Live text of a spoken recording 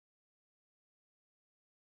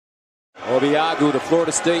Obiagu, the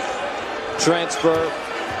Florida State transfer,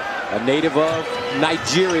 a native of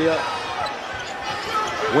Nigeria.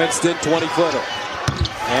 Winston, 20-footer,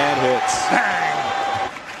 and hits.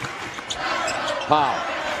 Powell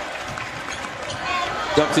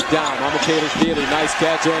dumps it down. Amakeda Theater, nice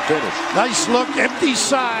catch and finish. Nice look, empty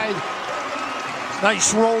side.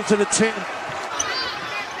 Nice roll to the 10.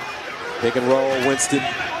 Pick and roll, Winston.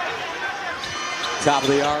 Top of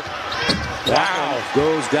the arc. Wow.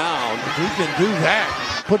 Goes down. He can do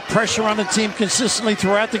that. Put pressure on the team consistently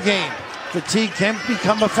throughout the game. Fatigue can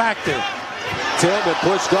become a factor. Tillman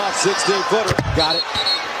pushed off, 16-footer. Got it.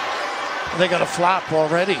 They got a flop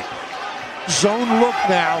already. Zone look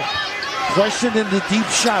now. Question in the deep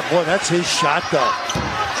shot. Boy, that's his shot, though.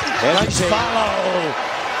 Nice follow.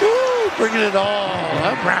 Woo, bringing it all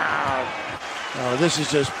around. Oh, this is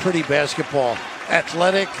just pretty basketball.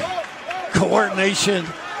 Athletic, coordination,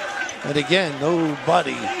 and again,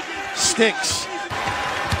 nobody sticks.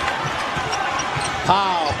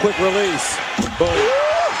 Powell, quick release. Boom.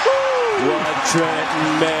 What Trent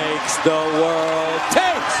makes, the world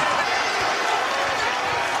takes.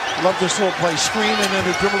 Love this little play. Screen and then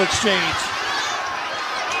a dribble exchange.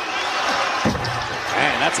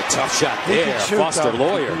 Man, that's a tough shot there. Foster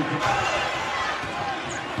Lawyer.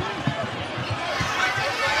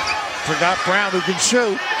 Forgot Brown, who can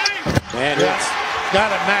shoot. And it's got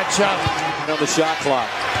to match up. On the shot clock.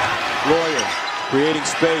 Lawyer creating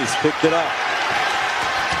space, picked it up.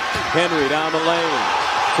 Henry down the lane.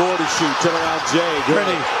 4 to shoot, turn around Jay.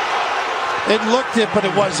 Pretty. It looked it, but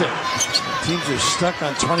it wasn't. Teams are stuck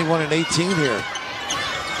on 21 and 18 here.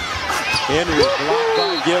 Henry blocked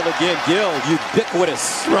by Gill again. Gill,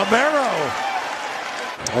 ubiquitous. Romero.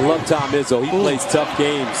 I love Tom Izzo. He plays tough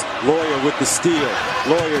games. Lawyer with the steal.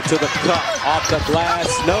 Lawyer to the cup. Off the glass.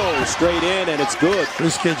 No, straight in, and it's good.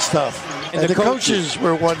 This kid's tough. And the coaches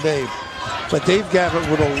were one name. But Dave Gavitt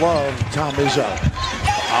would have loved Tom Izzo.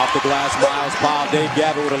 Off the glass, Miles Powell. Dave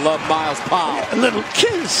Gavitt would have loved Miles Powell. A little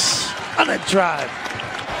kiss on that drive.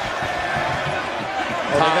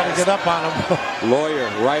 Oh, they got to get up on him. Lawyer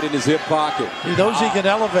right in his hip pocket. He knows he can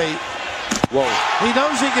elevate. Whoa. He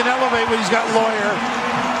knows he can elevate when he's got Lawyer.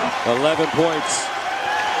 11 points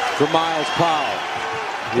for Miles Powell.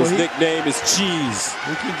 His nickname is Cheese.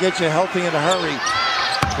 He can get you healthy in a hurry.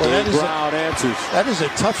 Well, that is a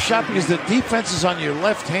tough shot because the defense is on your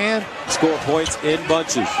left hand. Score points in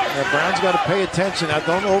bunches. Now Brown's got to pay attention. Now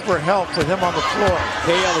don't overhelp with him on the floor.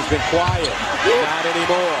 Hale has been quiet. Not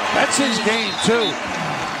anymore. That's his game too.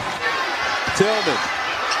 Tillman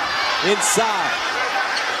inside.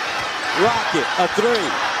 Rocket, a 3.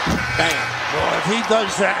 Bam. Boy, if he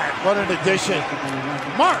does that, what an addition.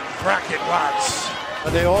 Mark Rocket Watts.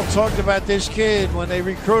 They all talked about this kid when they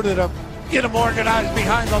recruited him. Get him organized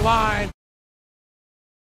behind the line.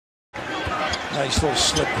 Nice little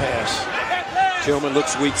slip pass. Tillman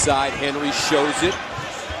looks weak side. Henry shows it.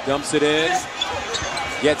 Dumps it in.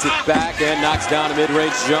 Gets it back and knocks down a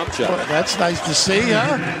mid-range jump shot. Boy, that's nice to see,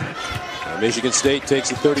 huh? Michigan State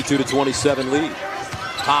takes a 32-27 lead.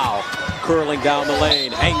 Powell curling down the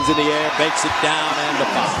lane. Hangs in the air. Bakes it down and the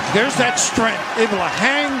foul. There's that strength. Able to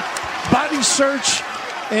hang, body search,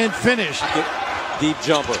 and finish. Deep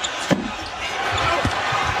jumper.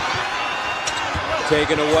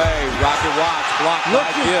 Taken away. Rocket Watts blocked by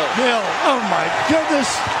Gill. Gill. Oh my goodness.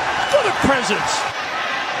 What a presence.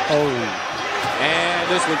 Oh. And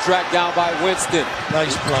this one tracked down by Winston.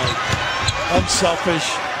 Nice play. Unselfish.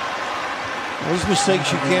 Those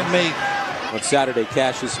mistakes you can't make. On Saturday,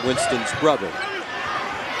 Cassius Winston's brother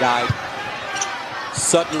died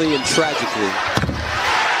suddenly and tragically.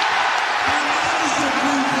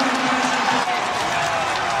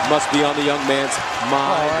 Must be on the young man's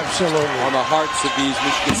mind. Oh, absolutely. On the hearts of these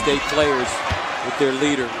Michigan State players with their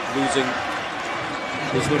leader losing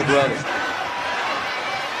his little brother.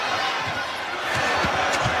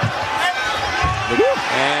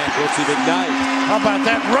 And what's he ignite? How about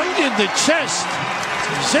that right in the chest?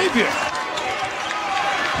 Xavier.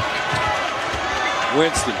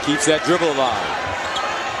 Winston keeps that dribble alive.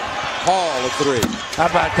 Hall, a 3. How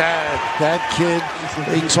about that? That kid,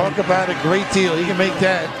 they talk about a great deal. He can make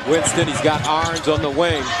that. Winston, he's got irons on the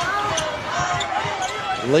wing.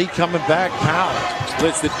 Late coming back, Powell.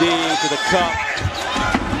 Splits the D to the cup.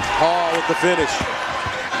 Hall with the finish.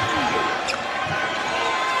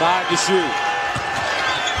 5 to shoot.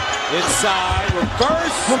 Inside,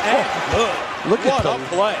 reverse, and good. Look at what a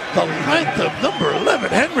play. The length of number 11,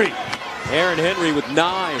 Henry. Aaron Henry with 9.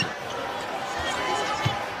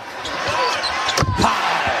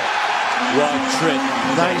 One trick.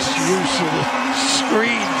 Nice use of the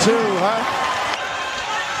screen, too, huh?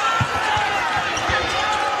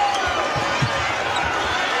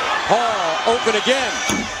 open again.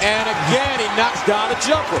 And again, he knocks down a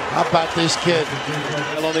jumper. How about this kid?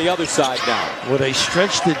 On the other side now. Well, they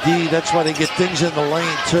stretch the D. That's why they get things in the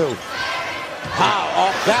lane, too. How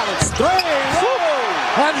off balance. Three. Whoa.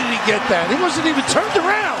 How did he get that? He wasn't even turned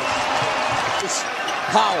around.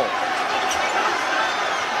 Powell.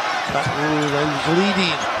 He's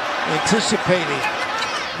leading, anticipating.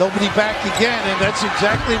 Nobody back again, and that's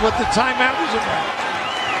exactly what the timeout was about.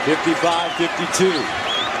 55-52.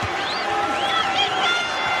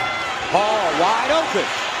 Hall wide open.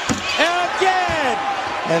 And again.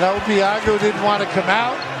 And Obiago didn't want to come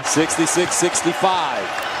out. 66-65.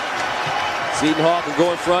 Seton Hall can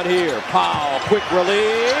go in front here. Powell, quick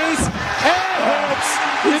release. And hits.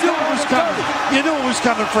 You knew it was coming. You knew it was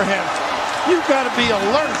coming for him. You've got to be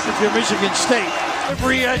alert if you're Michigan State.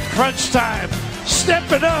 Every at crunch time.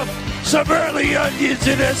 Stepping up. Some early onions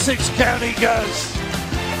in Essex County, Gus.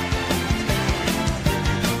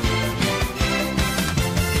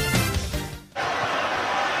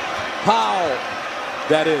 Powell,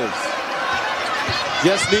 that is.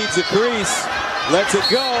 Just needs a crease. Lets it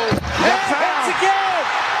go. And hits again.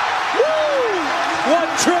 Woo! What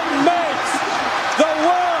Trick makes, the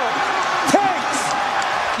world takes.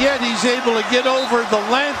 Yet he's able to get over the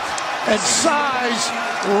length and size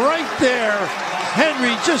right there.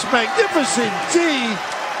 Henry, just magnificent D,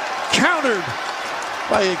 countered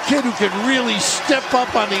by a kid who can really step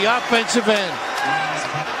up on the offensive end.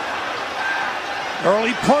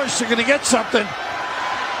 Early push, they're going to get something.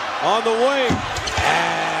 On the wing.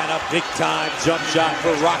 And a big-time jump shot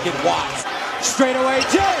for Rocket Watts. Straight away,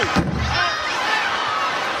 Jay.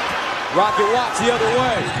 Rocket Watts the other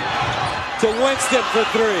way. To Winston for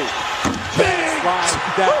three. Big!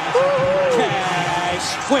 Slide down.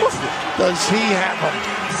 Cash Winston. Does he have him?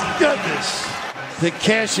 Goodness. To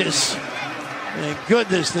Cassius. And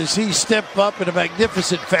goodness, does he step up in a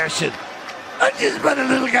magnificent fashion. I just met a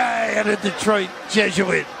little guy out of Detroit,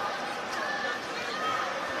 Jesuit.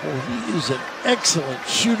 Oh, he is an excellent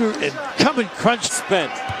shooter and coming crunch.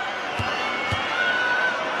 Spent.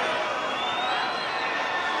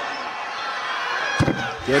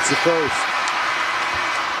 Gets the first.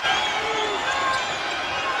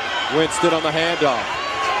 Winston on the handoff.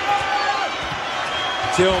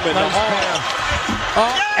 Tillman, nice the Hall.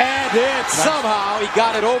 Up and in. Somehow he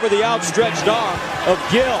got it over the outstretched arm of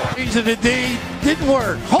Gill. He's in the D. Didn't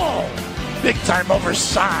work. Hall. Big time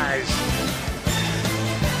oversized.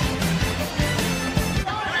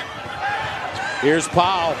 Here's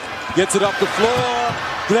Powell. Gets it up the floor.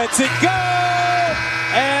 Lets it go.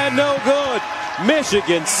 And no good.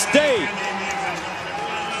 Michigan State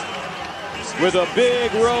with a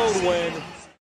big road win.